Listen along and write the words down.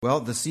Well,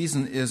 the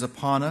season is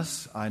upon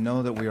us. I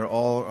know that we are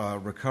all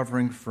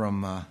recovering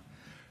from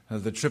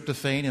the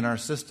tryptophan in our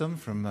system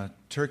from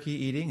turkey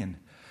eating, and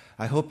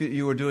I hope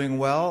you are doing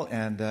well.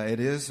 And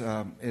it is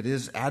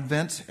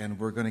Advent, and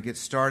we're going to get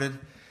started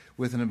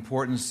with an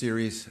important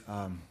series.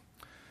 And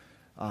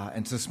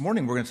this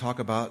morning we're going to talk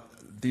about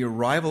the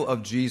arrival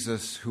of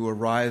Jesus, who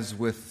arrives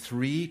with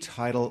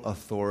three-title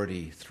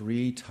authority.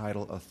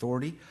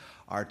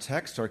 Our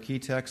key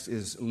text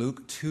is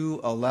Luke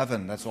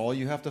 2:11. That's all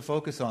you have to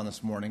focus on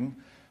this morning.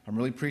 I'm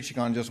really preaching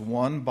on just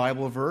one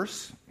Bible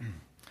verse.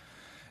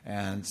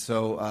 And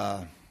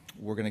so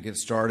we're going to get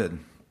started.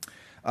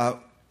 I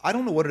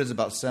don't know what it is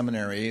about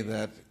seminary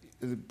that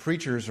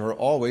preachers are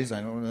always,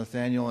 I know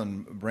Nathaniel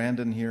and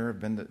Brandon here have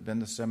been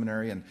to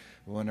seminary, and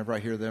whenever I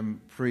hear them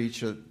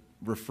preach,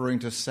 referring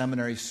to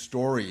seminary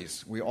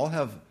stories. We all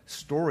have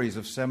stories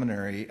of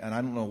seminary, and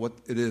I don't know what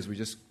it is.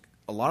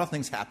 A lot of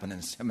things happen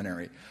in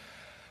seminary.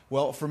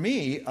 Well, for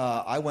me,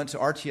 I went to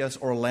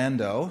RTS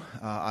Orlando.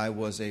 I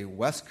was a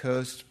West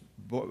Coast,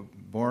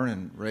 born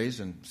and raised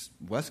in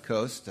West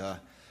Coast,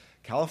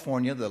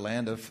 California, the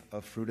land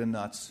of fruit and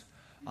nuts.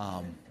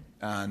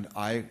 And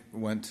I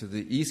went to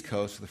the East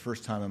Coast for the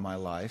first time in my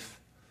life.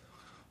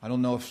 I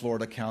don't know if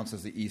Florida counts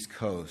as the East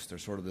Coast.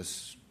 There's sort of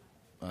this,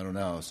 I don't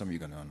know, some of you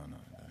go, no.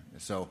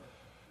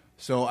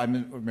 So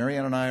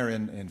Marianne and I are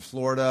in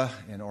Florida,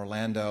 in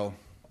Orlando,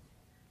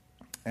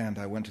 and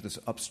I went to this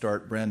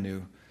upstart, brand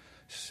new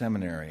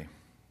seminary.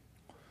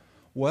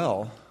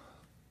 Well,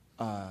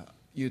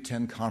 you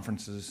attend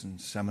conferences and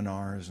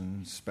seminars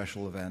and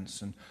special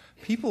events, and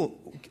people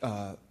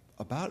I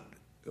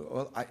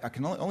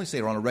can only say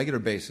on a regular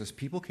basis,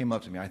 people came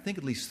up to me. I think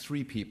at least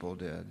 3 people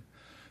did,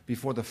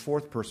 before the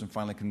 4th person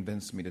finally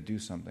convinced me to do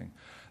something.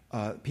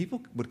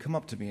 People would come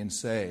up to me and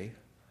say,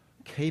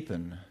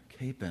 Capon,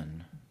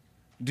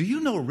 do you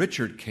know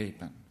Richard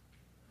Capon?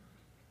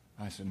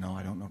 I said, no,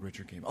 I don't know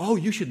Richard Capon. Oh,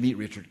 you should meet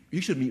Richard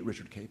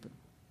Capon.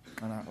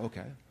 And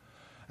okay.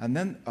 And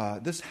then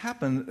this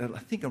happened, I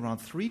think, around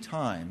 3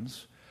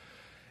 times.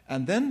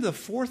 And then the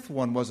 4th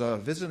one was a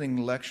visiting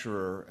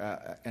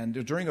lecturer,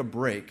 and during a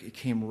break, he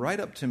came right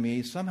up to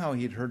me. Somehow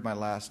he'd heard my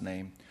last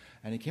name,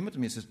 and he came up to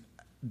me and says,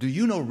 do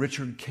you know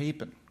Richard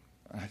Capon?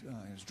 It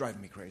was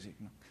driving me crazy.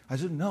 I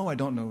said, no, I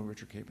don't know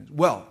Richard Capon.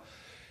 Well,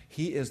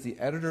 he is the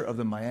editor of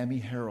the Miami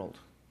Herald,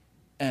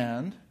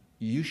 and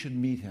you should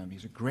meet him.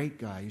 He's a great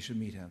guy. You should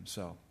meet him.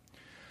 So,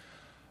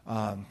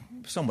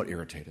 somewhat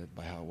irritated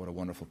by what a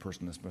wonderful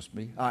person this must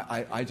be.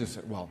 I just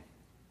said, well,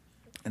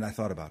 and I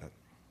thought about it.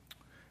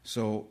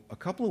 So a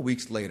couple of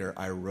weeks later,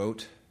 I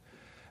wrote,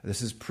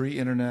 this is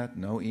pre-internet,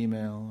 no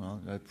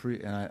email,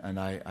 and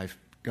I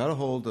got a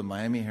hold of the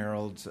Miami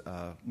Herald's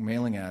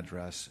mailing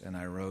address, and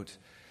I wrote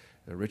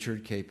the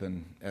Richard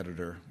Capon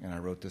editor, and I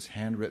wrote this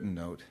handwritten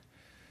note,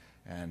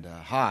 and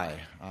hi,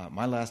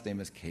 my last name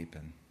is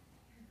Capon,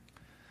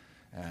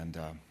 and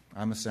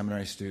I'm a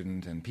seminary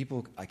student, and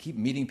I keep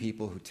meeting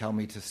people who tell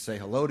me to say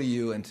hello to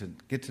you and to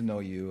get to know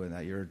you, and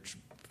that you're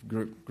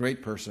a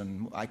great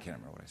person. I can't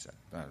remember what I said.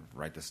 I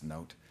write this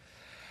note,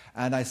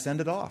 and I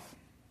send it off.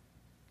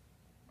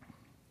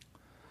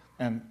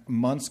 And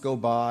months go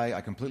by,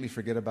 I completely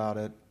forget about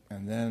it,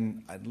 and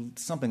then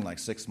something like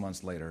 6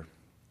 months later,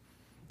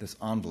 this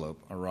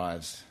envelope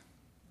arrives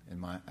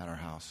at our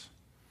house.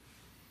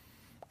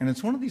 And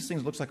it's one of these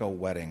things that looks like a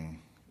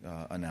wedding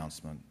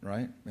announcement,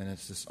 right? And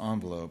it's this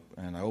envelope,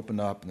 and I open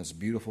up, and this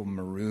beautiful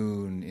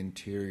maroon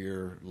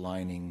interior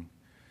lining,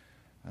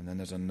 and then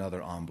there's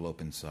another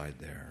envelope inside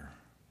there.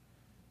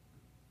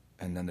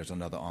 And then there's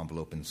another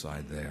envelope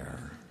inside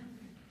there.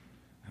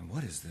 And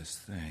what is this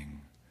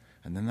thing?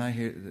 And then I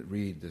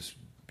read this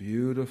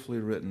beautifully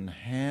written,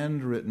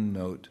 handwritten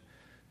note.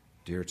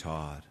 Dear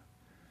Todd,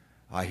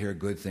 I hear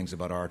good things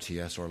about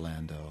RTS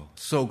Orlando.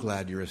 So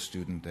glad you're a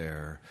student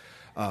there.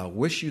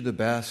 Wish you the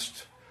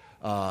best.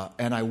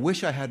 And I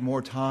wish I had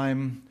more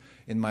time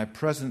in my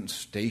present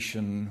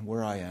station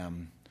where I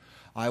am.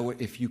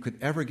 If you could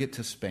ever get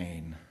to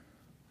Spain,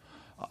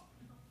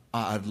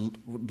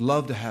 would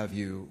love to have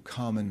you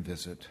come and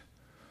visit.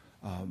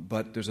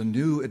 But there's a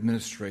new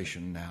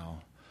administration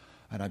now,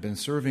 and I've been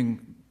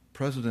serving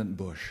President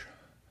Bush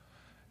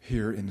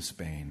here in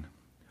Spain.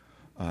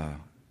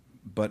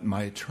 But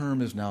my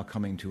term is now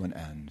coming to an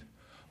end.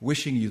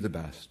 Wishing you the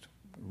best.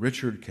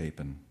 Richard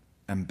Capon,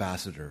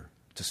 Ambassador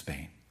to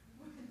Spain.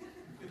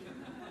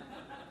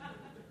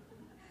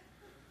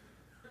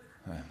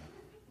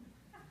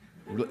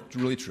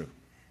 Really true.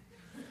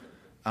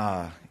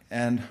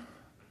 And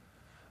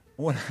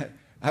when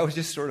I was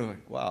just sort of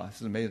like, wow, this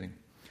is amazing.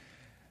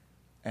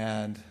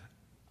 And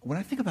when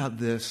I think about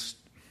these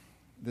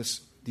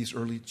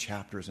early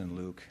chapters in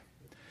Luke,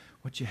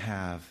 what you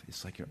have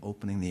is like you're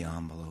opening the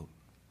envelope.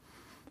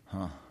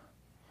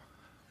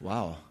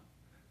 Wow.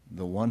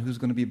 The one who's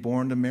going to be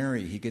born to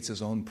Mary, he gets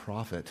his own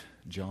prophet,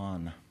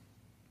 John.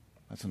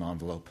 That's an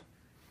envelope.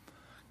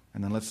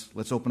 And then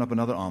let's open up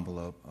another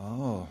envelope.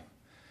 Oh,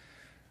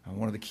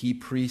 one of the key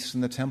priests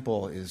in the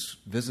temple is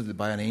visited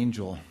by an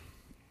angel.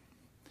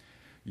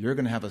 You're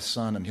going to have a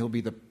son, and he'll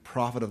be the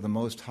prophet of the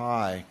Most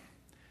High.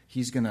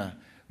 He's going to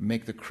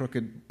make the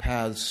crooked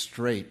paths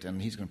straight,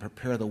 and he's going to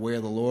prepare the way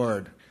of the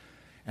Lord.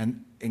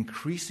 And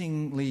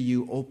increasingly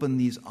you open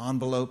these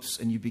envelopes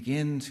and you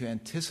begin to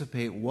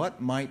anticipate what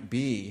might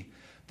be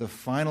the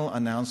final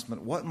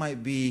announcement, what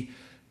might be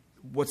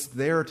what's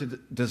there to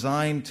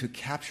designed to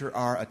capture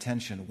our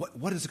attention.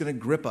 What is going to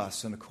grip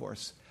us? And of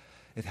course,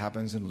 it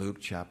happens in Luke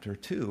chapter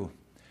 2.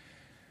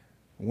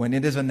 When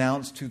it is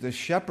announced to the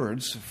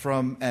shepherds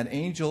from an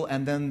angel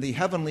and then the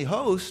heavenly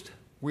host,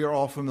 we are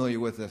all familiar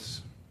with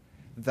this,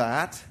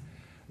 that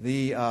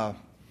the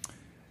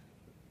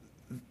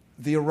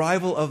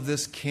arrival of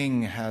this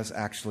king has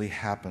actually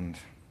happened.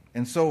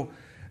 And so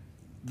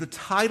the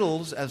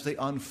titles as they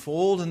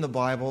unfold in the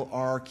Bible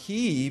are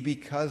key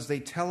because they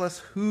tell us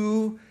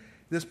who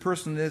this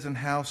person is and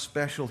how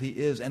special he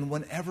is. And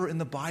whenever in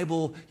the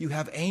Bible you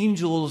have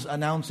angels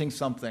announcing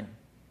something,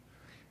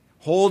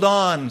 hold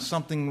on,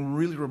 something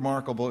really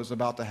remarkable is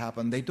about to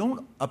happen. They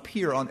don't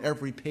appear on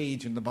every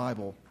page in the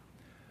Bible,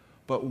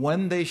 but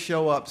when they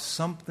show up,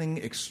 something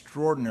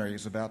extraordinary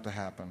is about to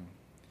happen.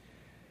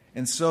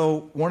 And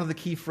so one of the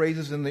key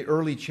phrases in the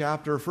early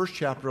chapter, first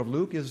chapter of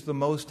Luke, is the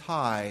Most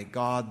High,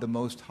 God the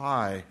Most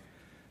High.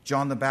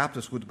 John the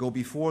Baptist would go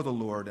before the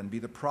Lord and be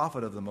the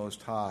prophet of the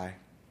Most High.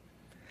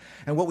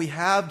 And what we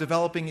have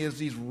developing is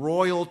these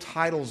royal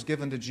titles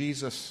given to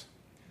Jesus.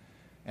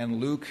 And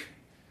Luke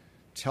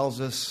tells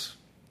us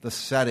the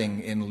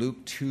setting in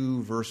Luke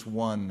 2, verse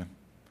 1,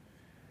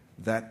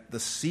 that the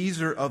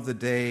Caesar of the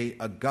day,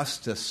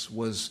 Augustus,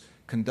 was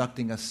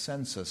conducting a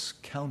census,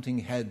 counting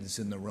heads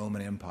in the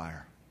Roman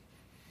Empire.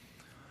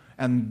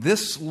 And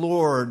this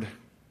Lord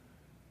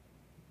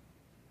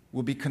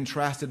will be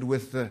contrasted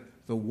with the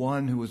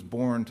one who was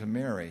born to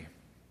Mary.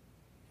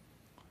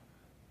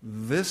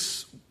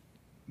 This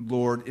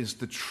Lord is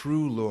the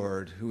true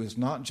Lord, who is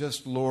not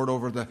just Lord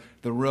over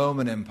the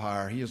Roman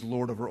Empire. He is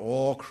Lord over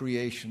all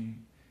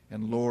creation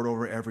and Lord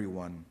over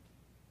everyone.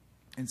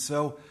 And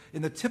so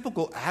in the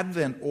typical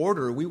Advent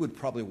order, we would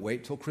probably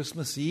wait till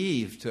Christmas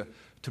Eve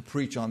to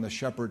preach on the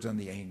shepherds and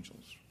the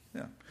angels.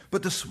 Yeah.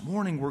 But this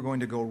morning we're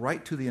going to go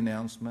right to the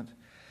announcement.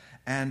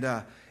 And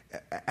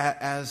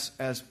as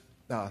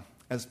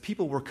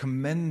people were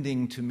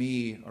commending to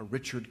me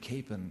Richard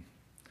Capon,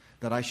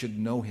 that I should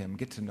know him,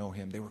 get to know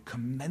him, they were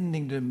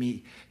commending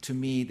to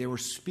me. They were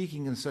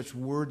speaking in such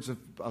words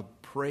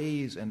of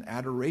praise and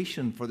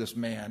adoration for this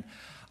man.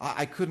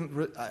 I couldn't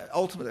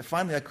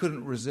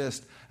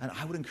resist. And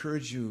I would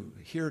encourage you,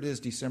 here it is,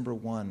 December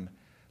 1.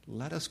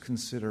 Let us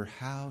consider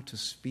how to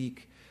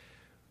speak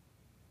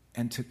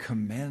and to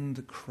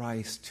commend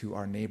Christ to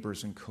our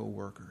neighbors and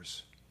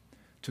co-workers.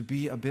 To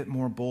be a bit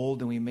more bold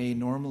than we may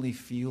normally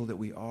feel that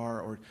we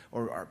are,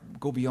 or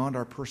go beyond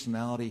our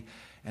personality,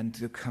 and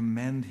to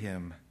commend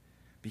him,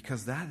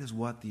 because that is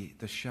what the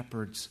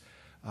shepherds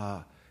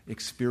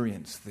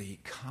experienced, the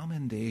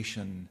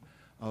commendation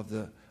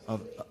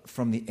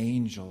from the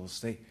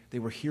angels. They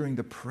were hearing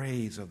the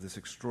praise of this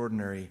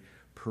extraordinary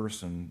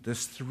person,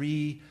 this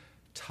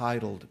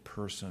three-titled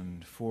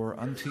person. For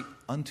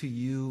unto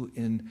you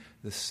in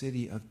the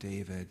city of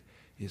David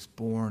is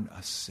born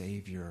a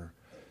Savior.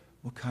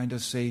 What kind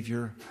of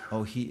Savior?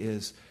 Oh, he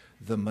is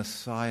the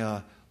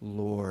Messiah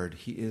Lord.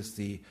 He is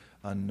the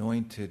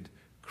anointed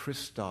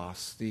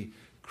Christos, the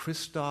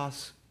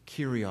Christos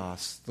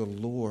Kyrios, the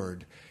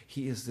Lord.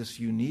 He is this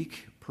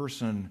unique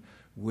person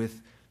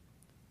with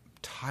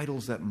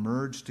titles that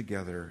merge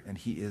together, and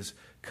he is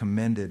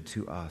commended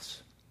to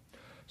us.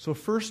 So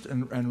first,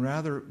 and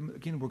rather,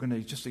 again, we're going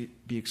to just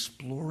be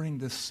exploring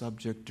this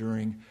subject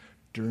during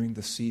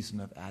the season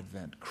of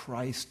Advent.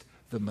 Christ,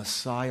 the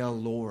Messiah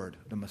Lord,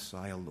 the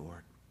Messiah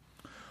Lord.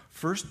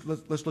 First,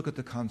 let's look at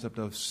the concept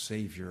of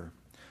Savior.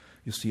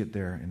 You'll see it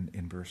there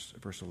in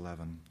verse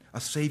 11. A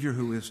Savior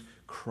who is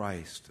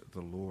Christ, the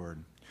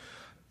Lord.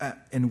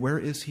 And where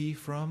is he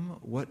from?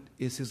 What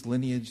is his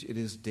lineage? It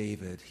is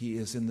David. He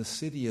is in the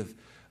city of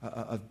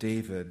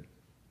David.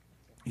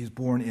 He is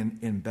born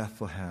in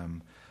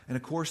Bethlehem. And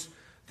of course,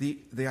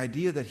 the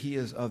idea that he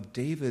is of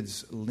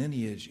David's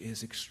lineage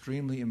is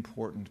extremely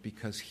important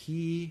because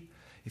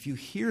if you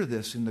hear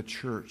this in the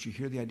church, you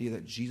hear the idea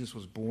that Jesus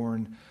was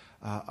born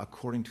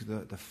according to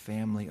the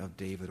family of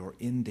David or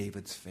in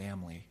David's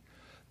family.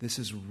 This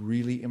is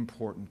really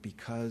important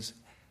because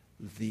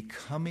the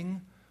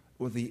coming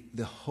or the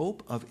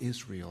hope of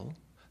Israel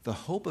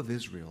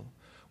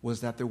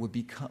was that there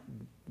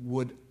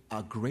would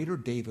a greater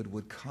David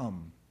would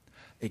come.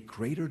 A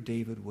greater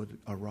David would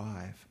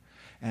arrive.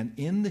 And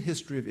in the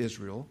history of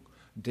Israel,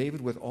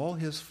 David, with all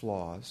his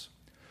flaws,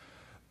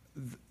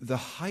 the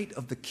height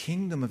of the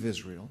kingdom of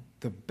Israel,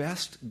 the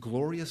best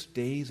glorious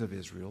days of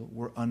Israel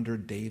were under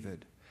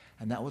David.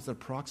 And that was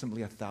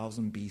approximately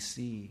 1000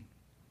 BC.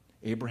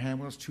 Abraham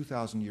was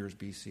 2,000 years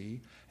BC,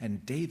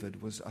 and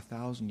David was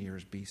 1,000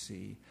 years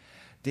BC.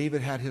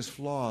 David had his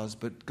flaws,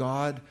 but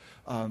God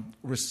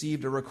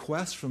received a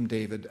request from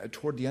David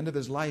toward the end of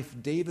his life.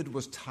 David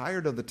was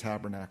tired of the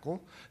tabernacle,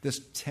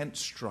 this tent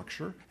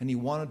structure, and he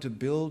wanted to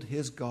build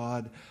his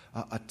God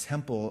a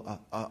temple,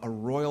 a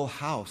royal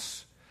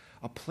house,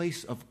 a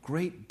place of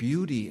great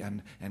beauty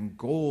and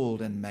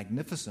gold and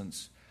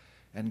magnificence.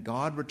 And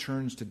God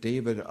returns to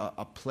David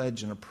a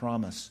pledge and a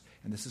promise.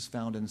 And this is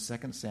found in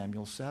 2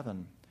 Samuel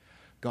 7.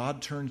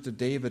 God turns to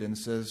David and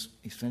says,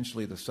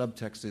 essentially the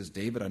subtext is,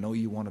 David, I know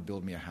you want to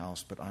build me a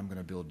house, but I'm going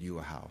to build you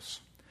a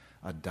house,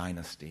 a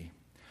dynasty.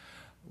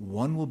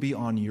 One will be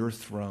on your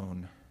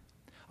throne.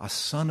 A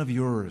son of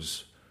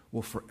yours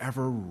will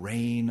forever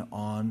reign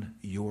on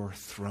your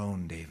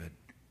throne, David.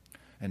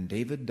 And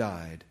David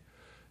died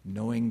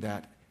knowing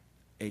that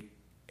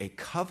a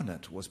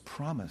covenant was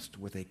promised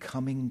with a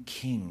coming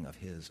king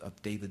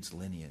of David's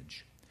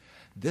lineage.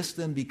 This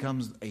then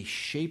becomes a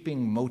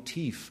shaping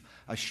motif,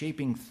 a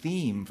shaping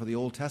theme for the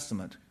Old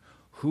Testament.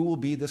 Who will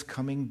be this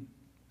coming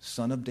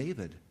son of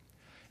David?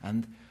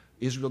 And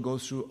Israel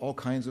goes through all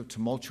kinds of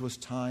tumultuous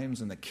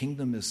times, and the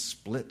kingdom is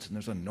split, and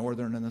there's a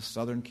northern and a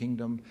southern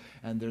kingdom,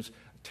 and there's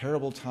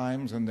terrible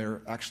times, and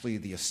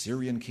the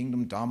Assyrian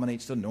kingdom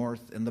dominates the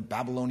north, and the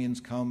Babylonians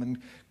come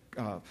and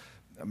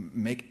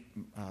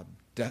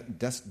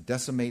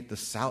decimate the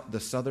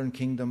southern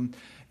kingdom,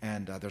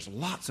 and there's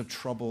lots of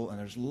trouble, and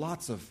there's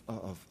lots of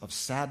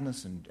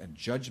sadness and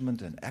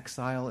judgment and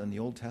exile in the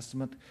Old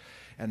Testament.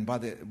 And by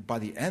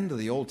the end of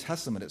the Old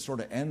Testament, it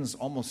sort of ends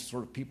almost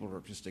sort of people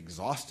are just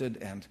exhausted,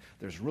 and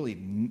there's really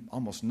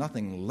almost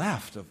nothing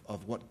left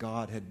of what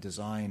God had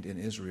designed in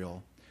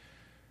Israel.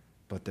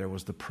 But there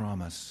was the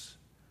promise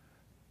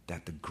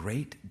that the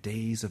great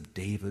days of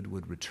David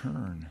would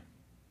return.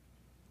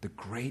 The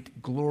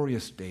great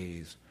glorious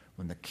days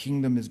when the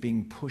kingdom is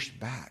being pushed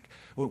back,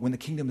 when the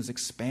kingdom is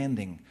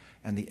expanding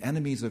and the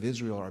enemies of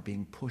Israel are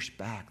being pushed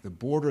back, the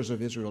borders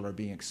of Israel are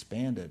being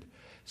expanded.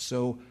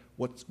 So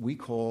what we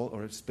call,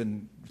 or it's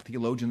been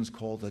theologians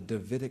call, the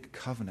Davidic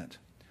covenant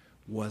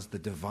was the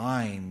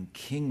divine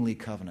kingly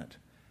covenant.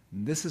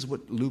 And this is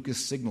what Luke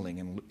is signaling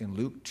in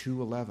Luke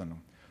 2:11.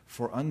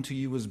 For unto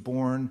you is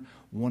born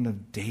one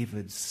of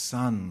David's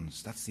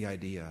sons. That's the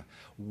idea.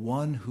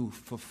 One who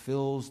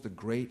fulfills the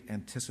great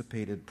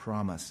anticipated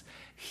promise.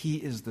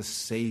 He is the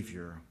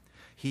Savior.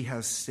 He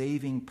has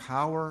saving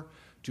power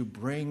to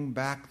bring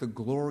back the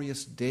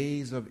glorious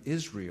days of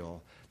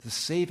Israel, the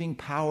saving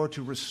power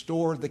to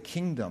restore the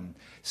kingdom,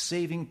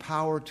 saving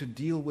power to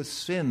deal with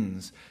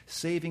sins,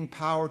 saving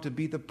power to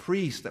be the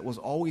priest that was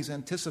always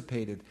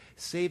anticipated,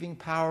 saving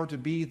power to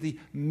be the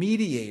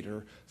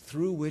mediator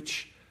through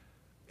which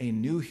a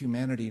new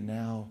humanity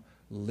now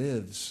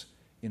lives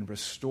in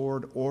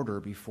restored order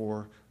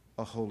before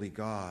a holy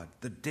God.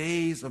 The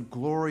days of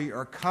glory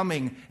are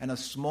coming, and a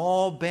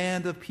small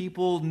band of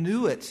people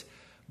knew it.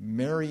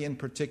 Mary in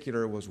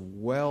particular was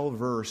well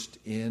versed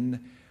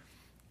in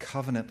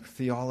covenant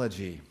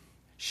theology.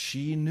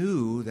 She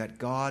knew that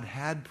God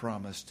had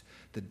promised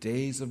the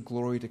days of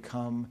glory to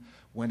come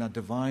when a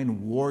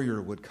divine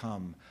warrior would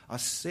come, a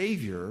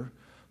Savior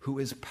who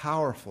is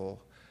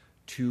powerful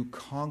to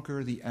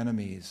conquer the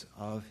enemies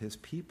of his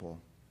people.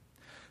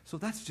 So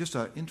that's just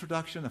an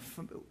introduction.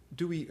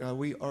 We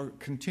are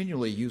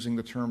continually using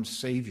the term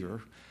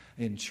Savior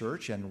in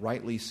church, and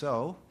rightly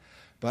so,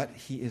 but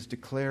he is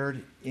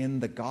declared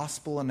in the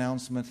gospel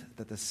announcement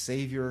that the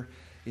Savior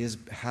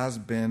has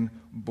been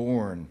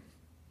born.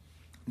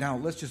 Now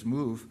let's just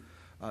move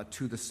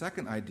to the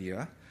second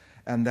idea,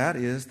 and that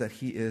is that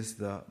he is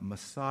the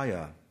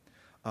Messiah.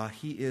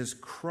 He is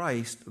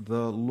Christ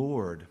the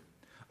Lord.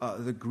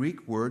 The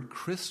Greek word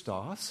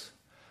Christos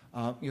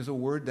is a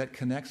word that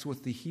connects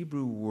with the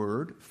Hebrew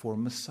word for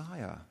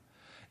Messiah.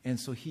 And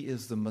so he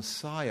is the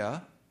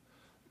Messiah,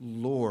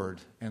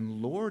 Lord.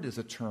 And Lord is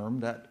a term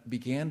that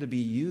began to be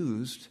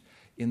used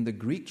in the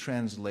Greek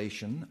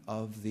translation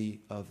of the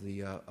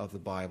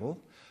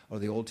Bible or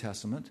the Old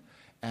Testament.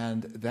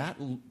 And that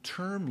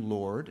term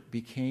Lord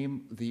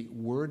became the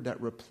word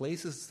that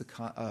replaces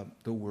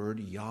the word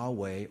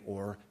Yahweh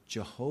or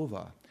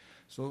Jehovah.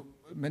 So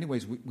in many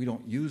ways, we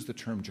don't use the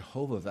term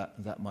Jehovah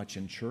that much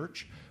in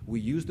church. We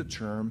use the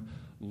term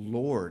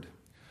Lord.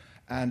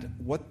 And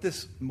what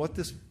this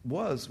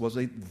was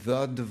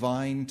the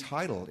divine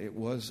title. It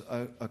was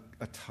a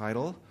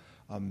title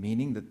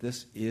meaning that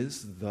this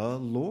is the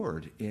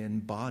Lord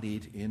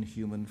embodied in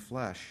human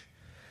flesh.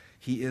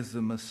 He is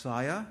the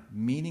Messiah,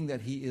 meaning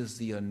that he is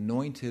the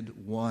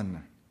anointed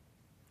one.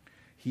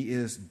 He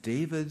is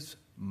David's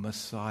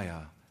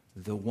Messiah,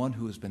 the one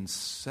who has been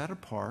set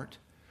apart,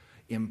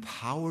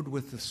 empowered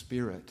with the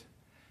Spirit.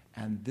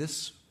 And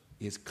this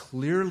is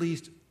clearly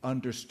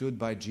understood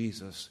by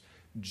Jesus.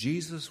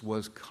 Jesus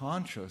was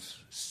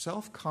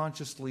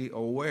self-consciously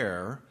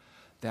aware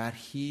that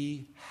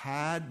he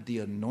had the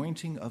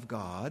anointing of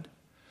God,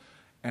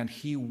 and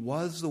he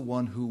was the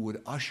one who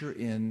would usher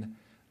in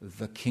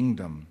the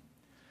kingdom.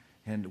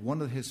 And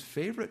one of his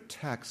favorite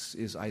texts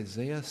is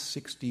Isaiah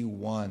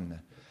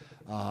 61.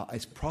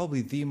 It's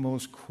probably the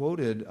most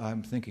quoted,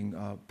 I'm thinking,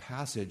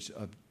 passage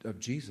of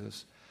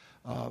Jesus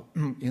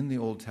in the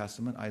Old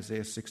Testament,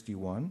 Isaiah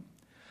 61.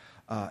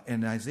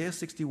 And Isaiah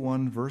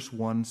 61 verse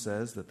 1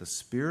 says that the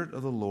Spirit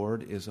of the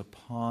Lord is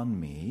upon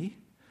me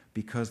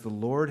because the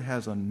Lord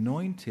has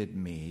anointed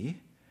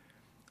me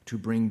to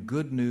bring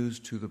good news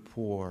to the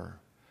poor.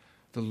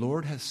 The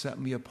Lord has set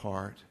me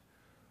apart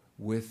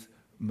with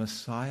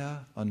Messiah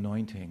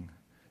anointing,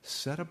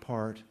 set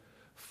apart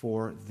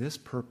for this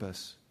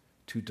purpose,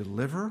 to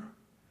deliver,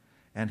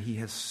 and he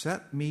has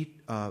sent me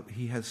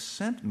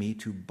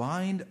to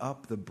bind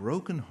up the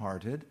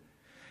brokenhearted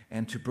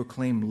and to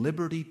proclaim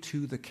liberty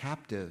to the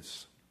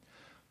captives.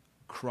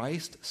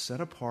 Christ,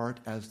 set apart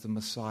as the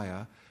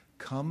Messiah,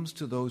 comes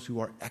to those who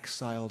are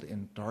exiled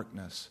in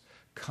darkness,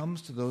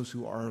 comes to those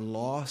who are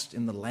lost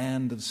in the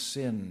land of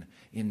sin,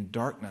 in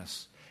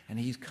darkness. And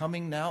he's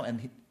coming now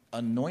and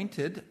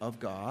anointed of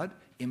God,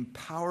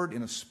 empowered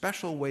in a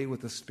special way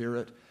with the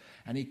Spirit,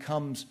 and he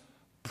comes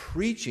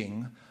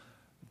preaching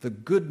the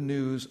good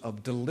news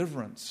of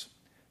deliverance.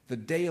 The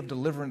day of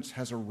deliverance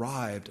has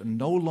arrived, and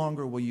no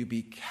longer will you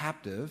be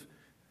captive.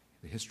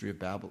 The history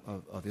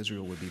of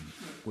Israel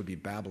would be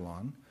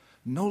Babylon.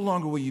 No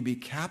longer will you be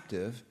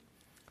captive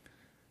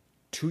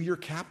to your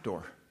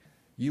captor.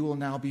 You will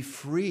now be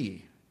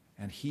free,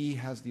 and he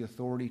has the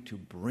authority to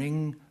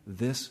bring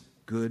this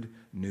good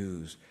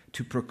news,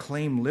 to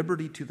proclaim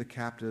liberty to the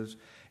captives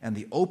and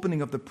the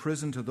opening of the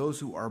prison to those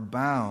who are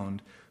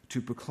bound,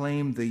 to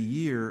proclaim the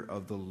year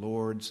of the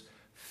Lord's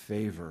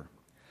favor.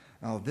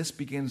 Now, this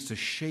begins to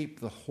shape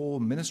the whole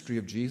ministry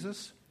of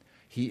Jesus.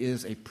 He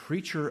is a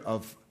preacher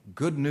of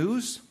good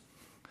news,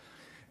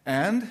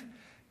 and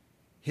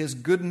his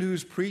good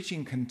news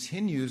preaching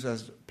continues,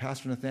 as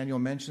Pastor Nathaniel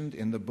mentioned,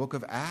 in the book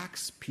of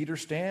Acts. Peter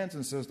stands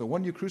and says, the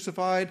one you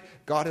crucified,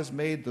 God has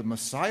made the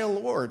Messiah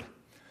Lord.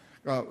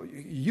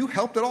 You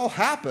helped it all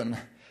happen.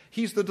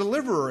 He's the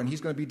deliverer, and he's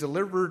going to be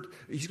delivered.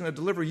 He's going to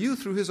deliver you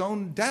through his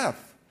own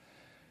death.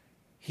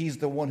 He's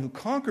the one who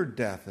conquered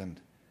death and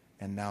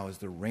now is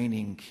the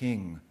reigning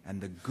king.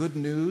 And the good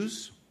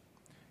news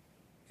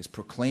is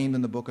proclaimed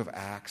in the book of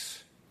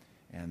Acts.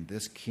 And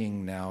this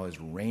king now is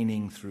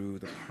reigning through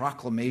the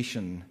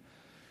proclamation,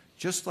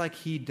 just like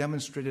he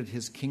demonstrated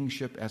his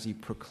kingship as he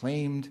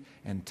proclaimed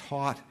and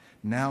taught.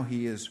 Now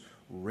he is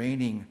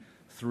reigning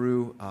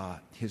through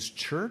his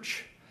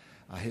church.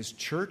 His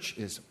church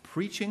is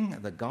preaching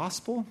the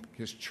gospel.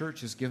 His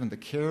church is given the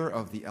care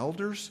of the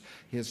elders.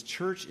 His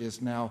church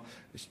is now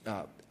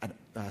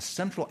a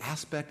central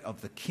aspect of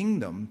the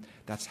kingdom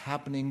that's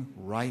happening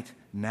right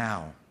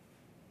now.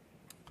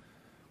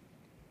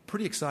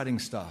 Pretty exciting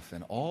stuff,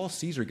 and all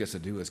Caesar gets to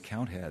do is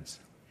count heads.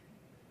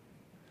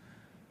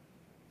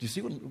 Do you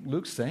see what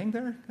Luke's saying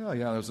there? Oh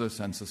yeah, there's a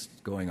census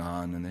going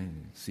on, and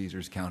then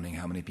Caesar's counting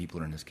how many people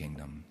are in his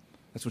kingdom.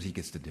 That's what he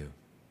gets to do.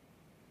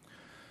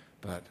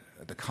 But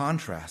the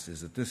contrast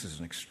is that this is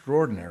an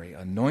extraordinary,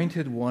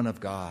 anointed one of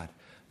God,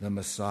 the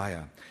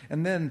Messiah.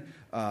 And then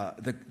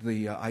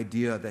the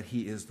idea that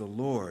he is the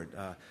Lord,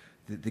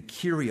 the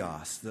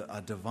Kyrios,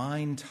 a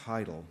divine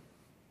title.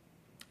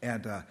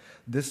 And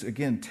this,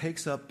 again,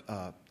 takes up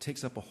a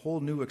whole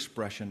new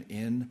expression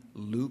in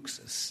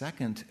Luke's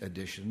second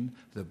edition,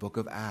 the book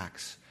of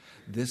Acts.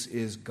 This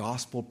is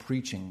gospel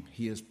preaching.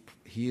 He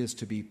is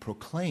to be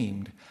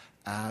proclaimed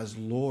as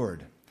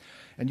Lord.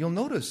 And you'll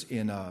notice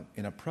in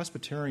a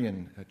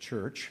Presbyterian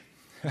church,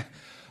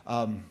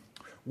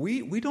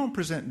 we don't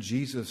present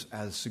Jesus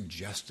as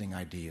suggesting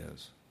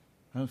ideas.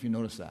 I don't know if you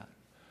notice that.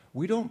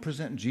 We don't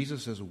present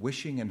Jesus as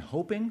wishing and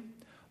hoping,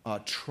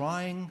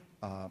 trying,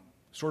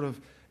 sort of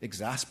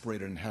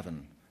exasperated in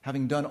heaven,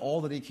 having done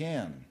all that he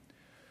can.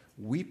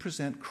 We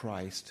present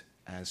Christ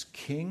as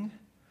king.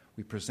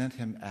 We present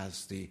him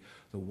as the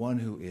one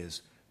who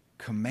is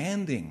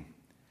commanding,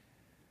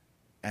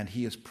 and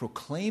he is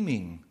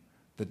proclaiming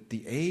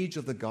the age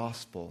of the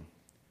gospel.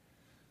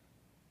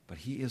 But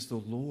he is the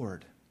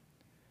Lord.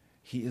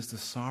 He is the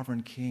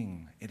sovereign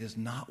king. It is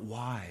not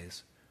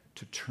wise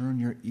to turn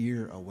your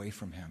ear away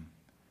from him.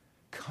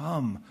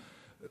 Come,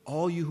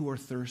 all you who are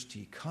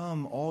thirsty,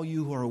 come, all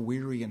you who are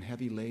weary and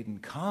heavy laden,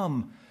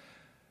 come.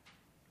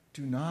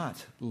 Do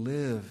not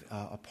live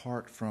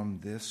apart from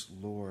this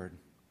Lord.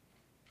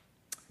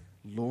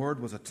 Lord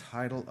was a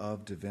title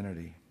of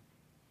divinity.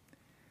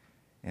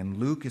 And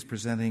Luke is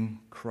presenting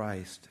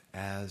Christ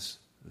as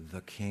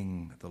the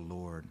King, the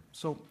Lord.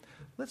 So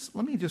let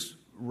me just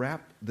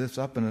wrap this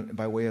up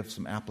by way of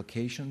some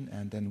application,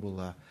 and then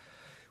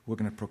we're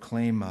going to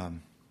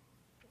proclaim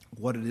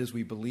what it is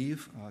we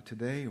believe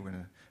today. We're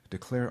going to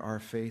declare our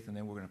faith, and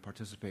then we're going to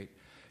participate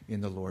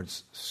in the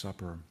Lord's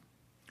Supper.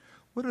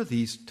 What are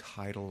these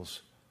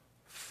titles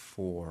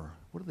for?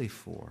 What are they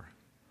for?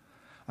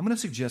 I'm going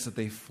to suggest that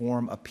they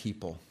form a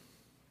people.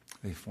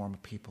 They form a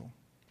people.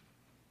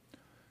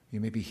 You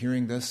may be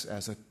hearing this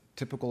as a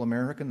typical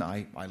American.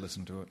 I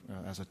listen to it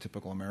as a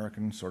typical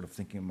American, sort of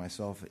thinking of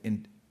myself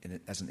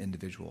as an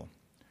individual.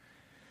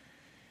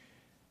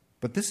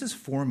 But this is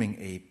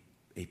forming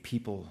a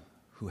people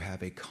who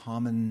have a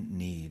common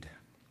need.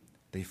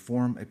 They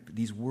form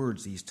these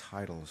words, these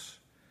titles,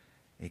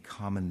 a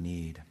common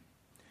need.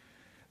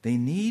 They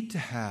need to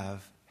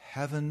have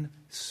heaven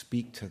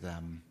speak to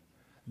them.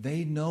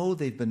 They know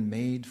they've been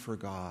made for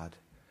God.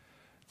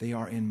 They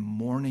are in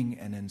mourning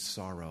and in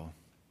sorrow.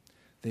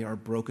 They are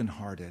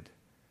brokenhearted.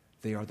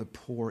 They are the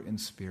poor in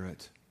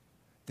spirit.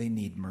 They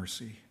need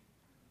mercy.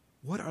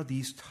 What are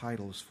these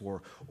titles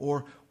for?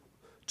 Or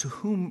to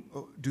whom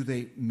do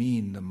they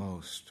mean the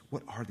most?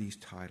 What are these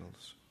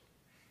titles?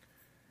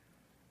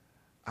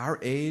 Our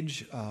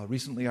age,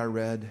 recently I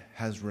read,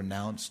 has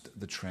renounced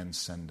the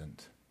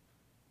transcendent.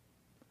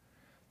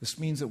 This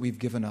means that we've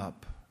given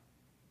up,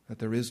 that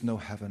there is no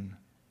heaven,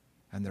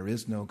 and there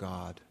is no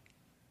God,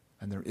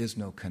 and there is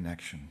no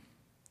connection.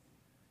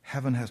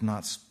 Heaven has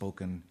not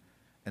spoken,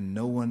 and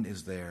no one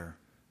is there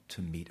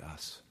to meet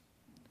us.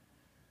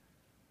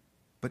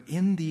 But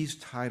in these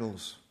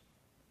titles,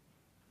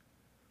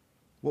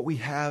 what we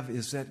have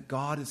is that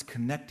God is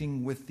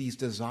connecting with these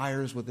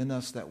desires within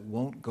us that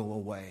won't go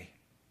away.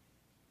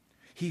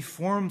 He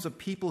forms a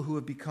people who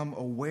have become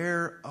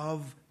aware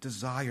of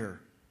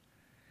desire,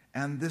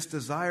 and this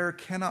desire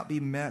cannot be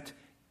met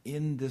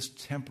in this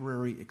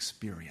temporary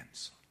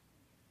experience.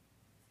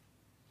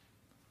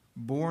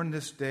 Born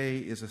this day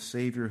is a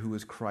Savior who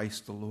is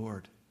Christ the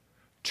Lord.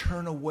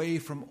 Turn away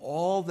from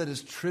all that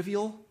is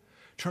trivial.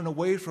 Turn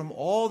away from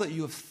all that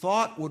you have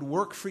thought would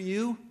work for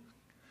you.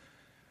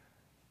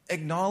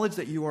 Acknowledge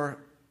that you are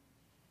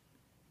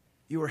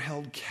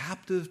held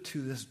captive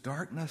to this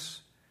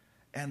darkness,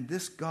 and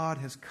this God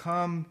has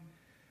come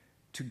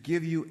to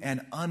give you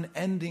an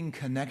unending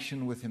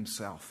connection with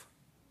himself.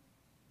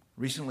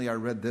 Recently I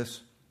read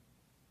this.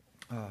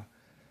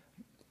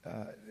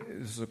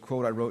 This is a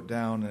quote I wrote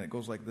down, and it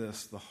goes like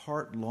this: "The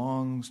heart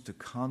longs to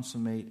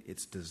consummate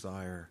its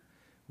desire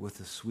with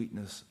the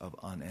sweetness of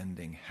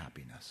unending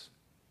happiness."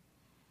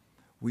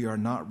 We are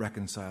not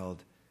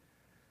reconciled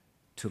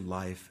to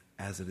life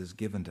as it is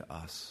given to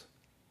us,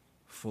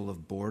 full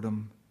of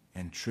boredom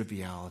and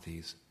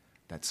trivialities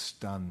that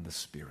stun the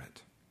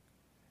spirit.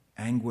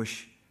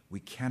 Anguish we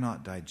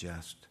cannot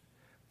digest,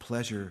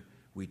 pleasure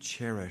we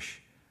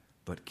cherish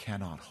but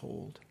cannot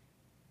hold.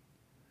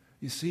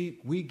 You see,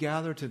 we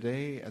gather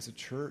today as a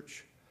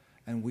church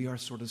and we are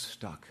sort of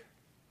stuck.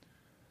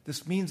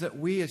 This means that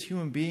we as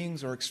human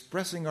beings are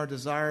expressing our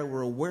desire,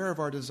 we're aware of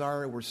our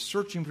desire, we're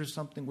searching for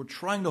something, we're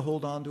trying to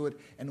hold on to it,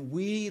 and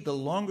the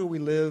longer we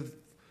live,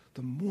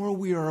 the more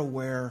we are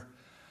aware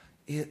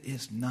it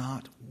is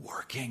not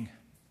working.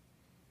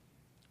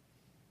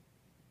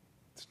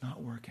 It's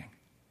not working.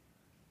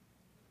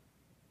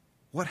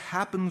 What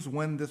happens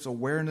when this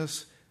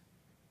awareness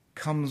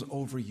comes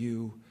over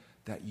you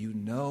that you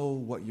know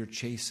what you're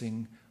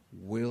chasing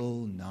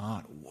will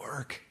not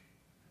work?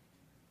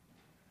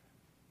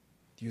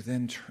 You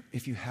then,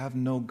 if you have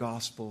no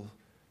gospel,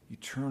 you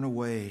turn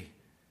away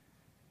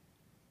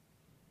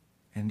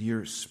and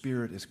your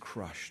spirit is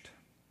crushed.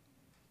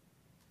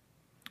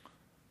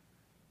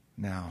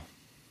 Now,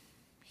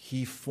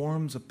 he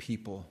forms a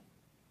people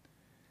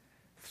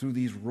through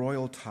these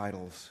royal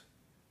titles,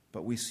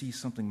 but we see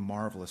something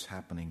marvelous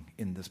happening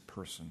in this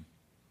person.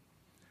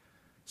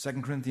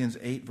 2 Corinthians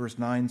 8 verse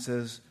 9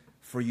 says,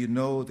 "For you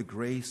know the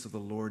grace of the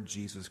Lord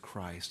Jesus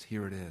Christ,"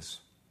 here it is,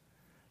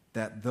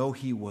 "that though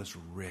he was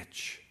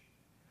rich,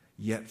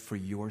 yet for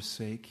your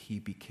sake he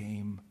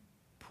became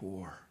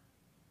poor,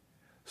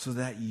 so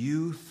that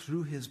you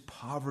through his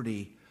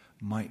poverty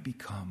might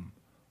become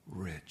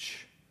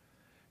rich."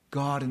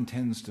 God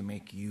intends to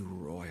make you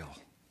royal.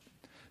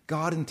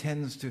 God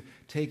intends to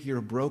take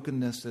your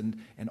brokenness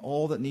and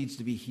all that needs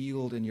to be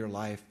healed in your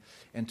life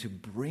and to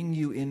bring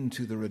you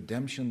into the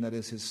redemption that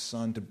is his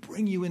Son, to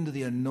bring you into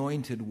the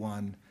Anointed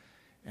One,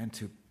 and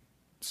to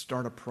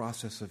start a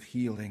process of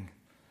healing.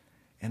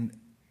 And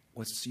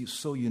what's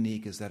so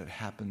unique is that it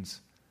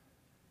happens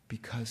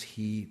because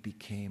he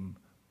became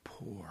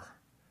poor.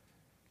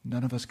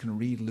 None of us can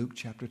read Luke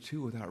chapter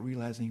 2 without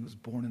realizing he was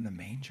born in a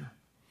manger.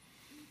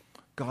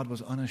 God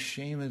was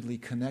unashamedly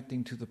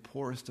connecting to the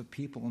poorest of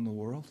people in the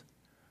world,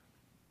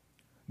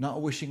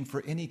 not wishing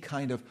for any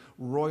kind of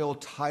royal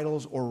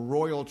titles or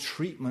royal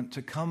treatment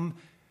to come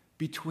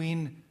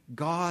between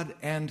God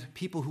and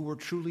people who were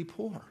truly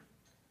poor.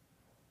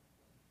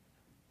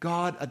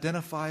 God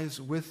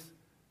identifies with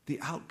the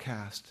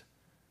outcast,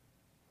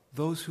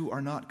 those who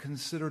are not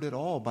considered at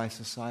all by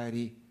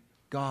society.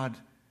 God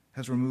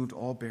has removed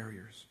all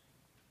barriers.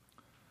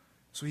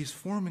 So he's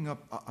forming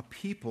up a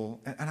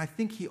people, and I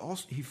think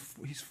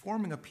he's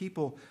forming a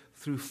people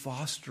through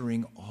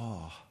fostering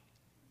awe.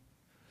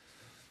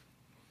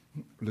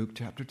 Luke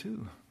chapter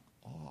 2,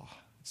 awe,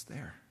 it's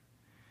there.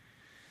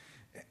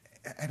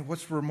 And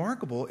what's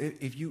remarkable,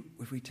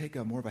 if we take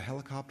more of a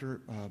helicopter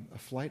a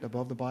flight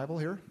above the Bible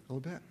here a little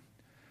bit,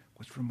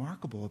 what's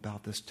remarkable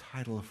about this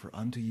title, "For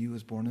unto you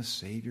is born a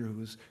Savior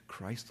who is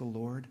Christ the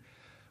Lord,"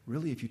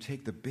 really, if you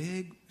take the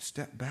big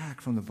step back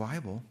from the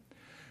Bible,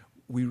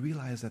 we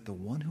realize that the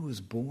one who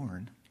is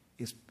born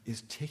is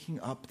taking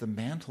up the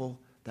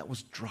mantle that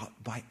was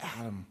dropped by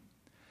Adam.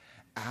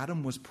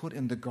 Adam was put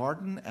in the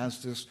garden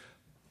as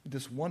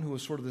this one who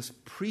was sort of this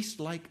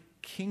priest-like,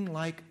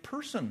 king-like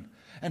person.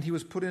 And he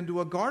was put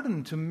into a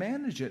garden to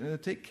manage it and to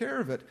take care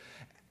of it.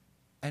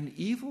 And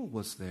evil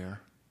was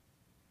there.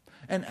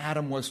 And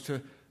Adam was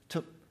to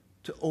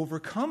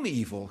overcome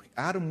evil.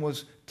 Adam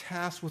was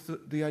tasked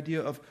with the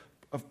idea of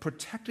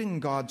protecting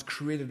God's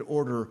created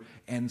order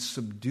and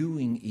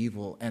subduing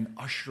evil and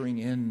ushering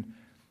in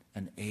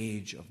an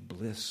age of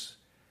bliss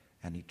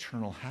and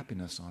eternal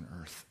happiness on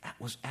earth. That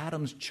was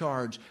Adam's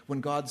charge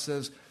when God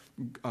says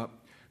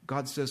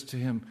to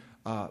him,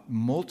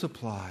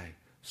 multiply,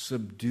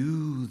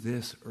 subdue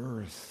this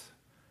earth.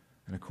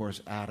 And of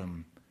course,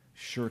 Adam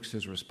shirks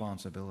his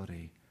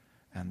responsibility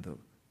and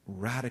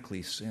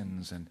radically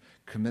sins and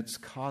commits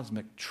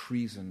cosmic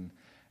treason,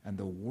 and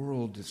the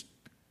world is,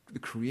 the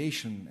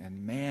creation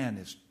and man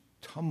is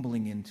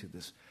tumbling into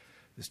this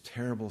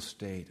terrible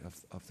state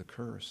of the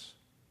curse.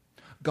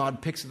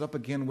 God picks it up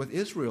again with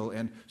Israel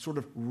and sort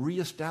of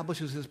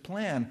reestablishes his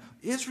plan.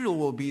 Israel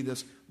will be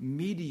this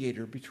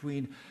mediator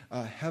between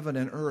heaven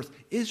and earth.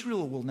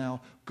 Israel will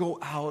now go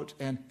out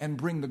and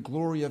bring the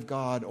glory of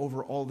God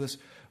over all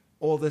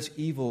this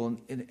evil,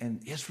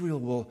 and Israel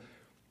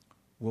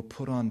will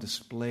put on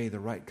display the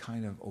right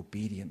kind of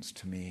obedience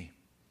to me.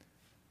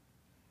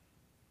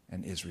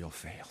 And Israel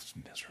fails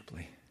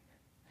miserably.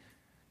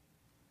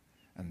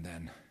 And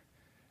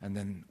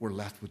then we're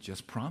left with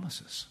just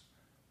promises.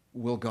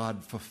 Will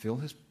God fulfill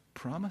his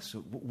promise?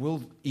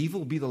 Will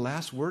evil be the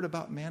last word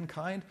about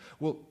mankind?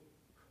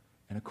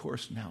 And of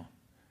course now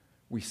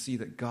we see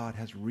that God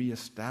has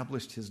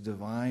reestablished his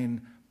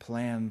divine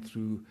plan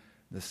through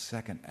the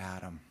second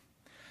Adam.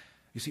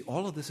 You see,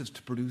 all of this is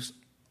to produce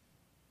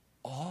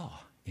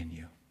awe in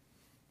you.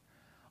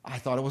 I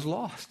thought it was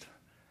lost.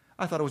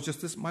 I thought it was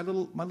just my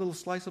little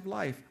slice of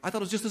life. I thought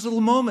it was just this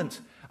little moment.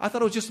 I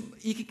thought it was just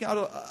eking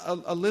out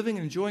a living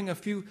and enjoying a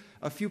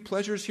few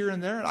pleasures here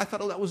and there. And I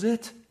thought, that was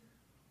it.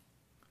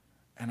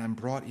 And I'm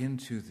brought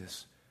into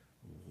this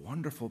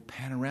wonderful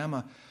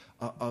panorama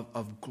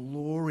of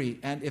glory.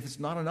 And if it's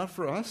not enough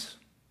for us,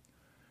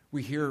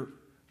 we hear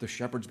the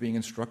shepherds being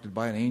instructed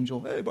by an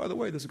angel, hey, by the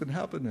way, this is going to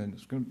happen, and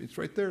it's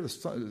right there,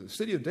 the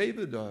city of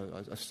David,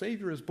 a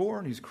Savior is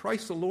born, he's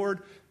Christ the Lord.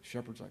 The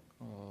shepherd's like,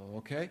 oh,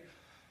 okay.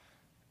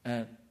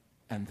 And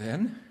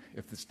then,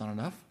 if it's not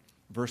enough,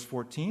 verse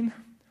 14,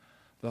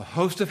 the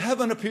host of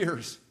heaven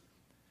appears.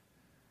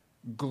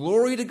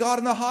 Glory to God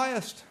in the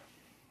highest.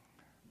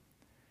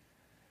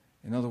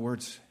 In other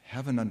words,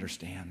 heaven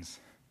understands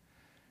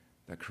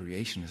that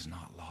creation is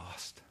not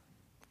lost.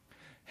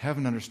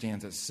 Heaven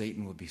understands that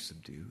Satan will be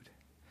subdued.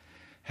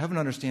 Heaven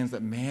understands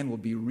that man will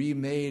be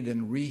remade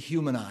and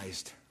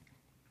rehumanized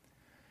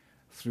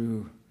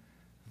through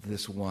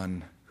this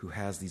one who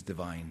has these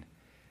divine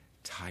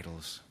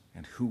titles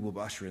and who will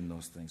usher in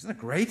those things. Isn't that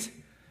great?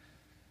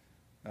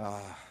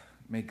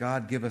 May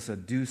God give us a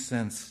due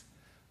sense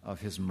of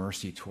his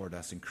mercy toward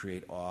us and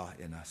create awe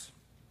in us.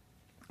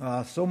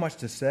 So much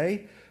to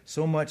say,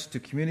 so much to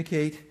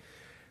communicate,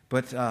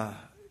 but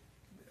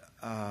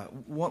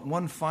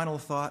one final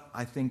thought,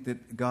 I think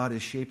that God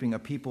is shaping a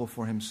people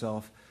for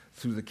himself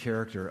through the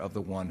character of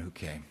the one who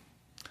came.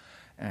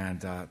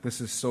 And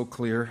this is so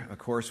clear. Of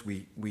course,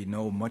 we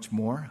know much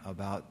more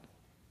about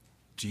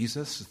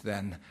Jesus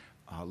than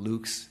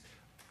Luke's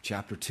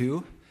chapter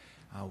 2.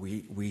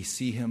 We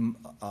see him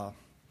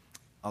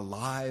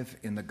alive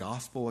in the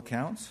gospel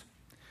accounts.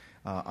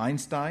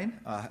 Einstein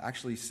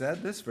actually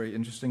said this very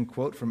interesting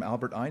quote from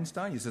Albert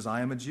Einstein. He says,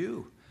 I am a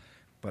Jew,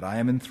 but I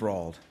am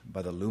enthralled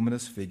by the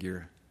luminous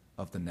figure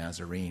of the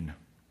Nazarene.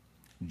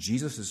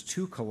 Jesus is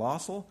too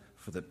colossal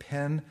for the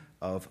pen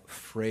of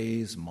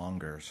phrase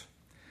mongers.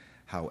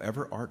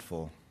 However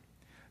artful,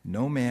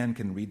 no man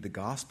can read the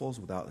Gospels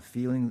without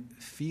feeling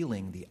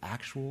the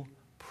actual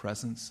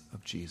presence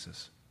of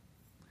Jesus.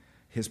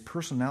 His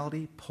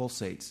personality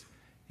pulsates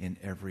in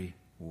every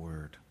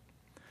word.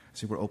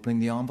 See, we're opening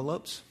the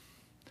envelopes,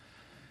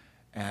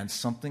 and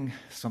something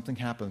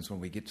happens when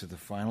we get to the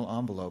final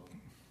envelope.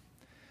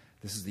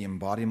 This is the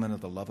embodiment of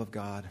the love of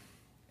God,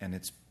 and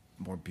it's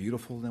more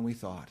beautiful than we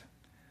thought.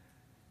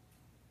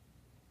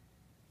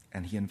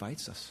 And he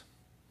invites us.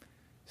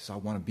 He says, I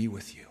want to be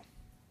with you.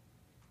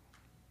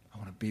 I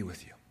want to be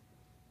with you.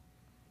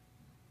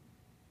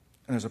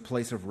 And there's a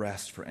place of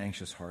rest for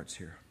anxious hearts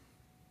here.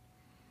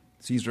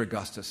 Caesar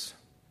Augustus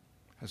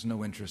has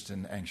no interest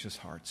in anxious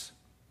hearts.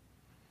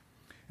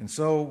 And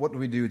so what do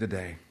we do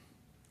today?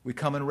 We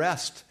come and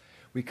rest.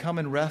 We come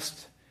and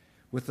rest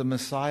with the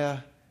Messiah,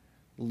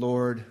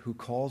 Lord, who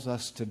calls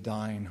us to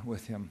dine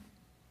with him,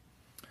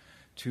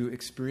 to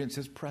experience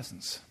his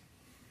presence.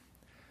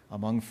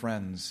 Among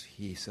friends,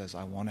 he says,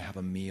 I want to have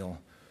a meal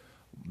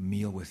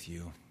with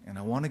you, and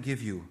I want to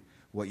give you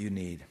what you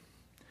need.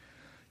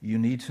 You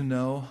need to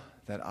know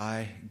that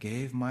I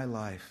gave my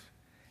life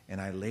and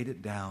I laid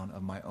it down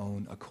of my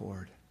own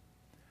accord.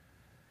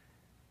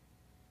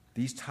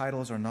 These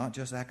titles are not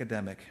just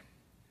academic.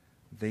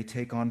 They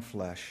take on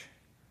flesh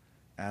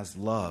as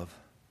love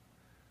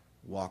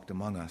walked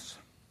among us.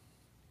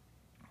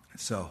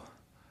 So,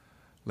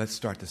 let's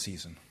start the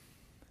season.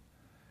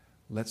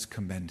 Let's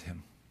commend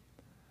him.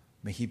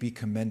 May he be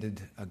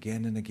commended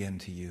again and again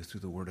to you through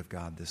the Word of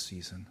God this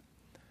season.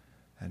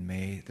 And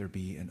may there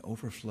be an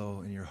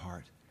overflow in your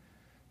heart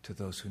to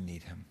those who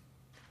need him.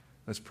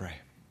 Let's pray.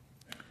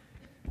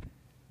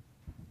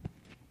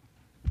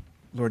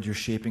 Lord, you're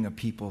shaping a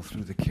people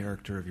through the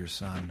character of your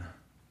Son.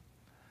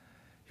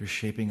 You're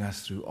shaping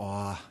us through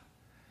awe.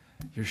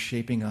 You're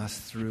shaping us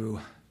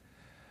through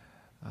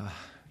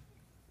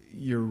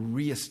you're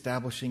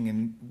reestablishing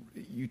and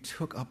you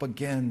took up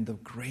again the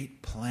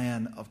great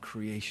plan of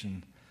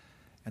creation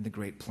and the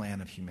great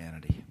plan of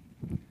humanity.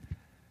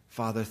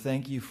 Father,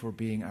 thank you for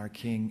being our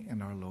King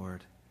and our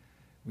Lord.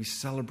 We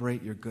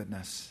celebrate your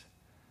goodness.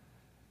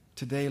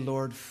 Today,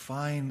 Lord,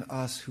 find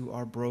us who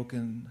are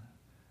broken,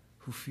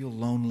 who feel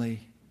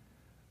lonely,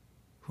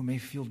 who may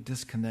feel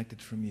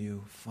disconnected from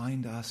you.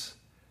 Find us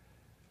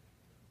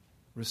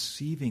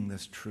receiving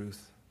this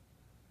truth.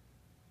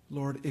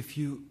 Lord, if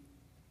you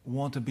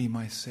want to be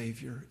my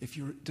Savior, if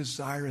you're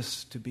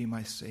desirous to be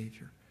my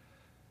Savior,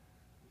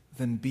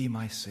 then be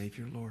my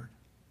Savior, Lord.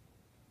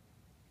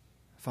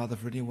 Father,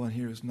 for anyone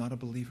here who's not a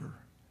believer,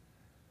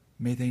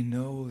 may they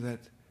know that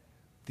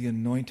the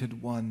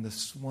anointed one,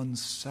 this one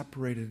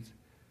separated,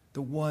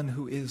 the one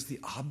who is the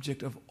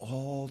object of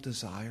all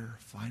desire,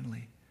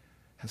 finally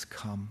has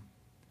come.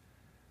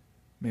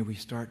 May we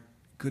start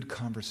good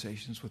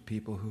conversations with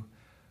people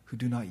who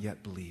do not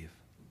yet believe.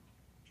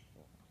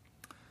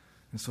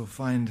 And so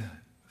find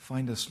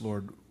us,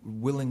 Lord,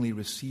 willingly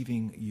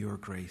receiving your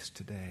grace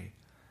today.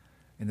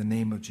 In the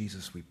name of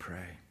Jesus we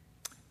pray.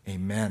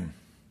 Amen.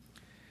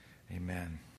 Amen.